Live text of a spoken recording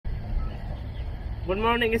Good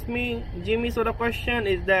morning, it's me, Jimmy. So the question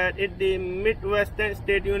is that if the Midwestern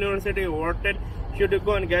State University awarded, should you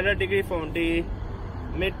go and get a degree from the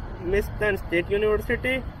Midwestern State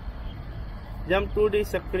University? Jump to the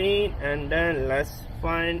screen and then let's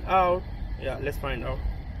find out. Yeah, let's find out.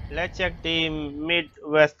 Let's check the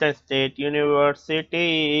Midwestern State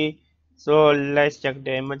University. So let's check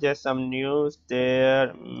the images, some news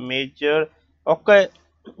there, major. Okay,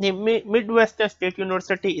 the Midwestern State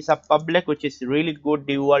University is a public which is really good.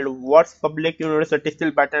 The worst public university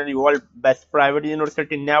still better than the world best private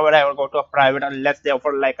university. Never ever go to a private unless they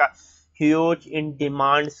offer like a huge in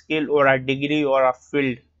demand skill or a degree or a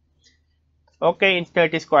field. Okay, in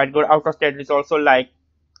state is quite good. Out of state is also like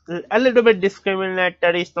a little bit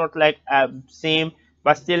discriminatory. It's not like same,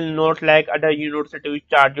 but still not like other university which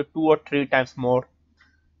charge you 2 or 3 times more.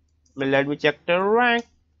 Well, let me check the rank.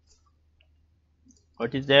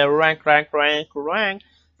 What is their rank? The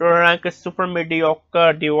rank is super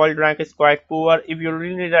mediocre. The world rank is quite poor. If you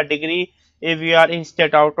really need a degree, if you are in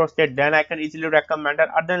state, out of state, then I can easily recommend it.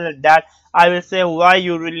 Other than that, I will say why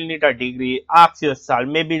you really need a degree. Ask yourself.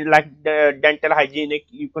 Maybe like the dental hygienic,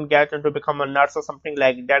 you can get into become a nurse or something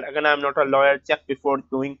like that. Again, I'm not a lawyer. Check before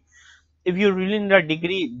doing. If you really need a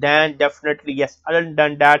degree, then definitely yes. Other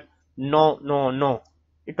than that, no.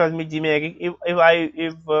 It was me, Jimmy.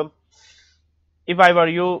 If I were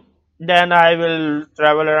you, then I will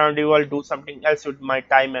travel around the world, do something else with my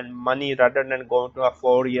time and money rather than going to a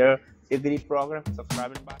 4-year degree program.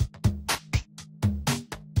 Subscribe and bye.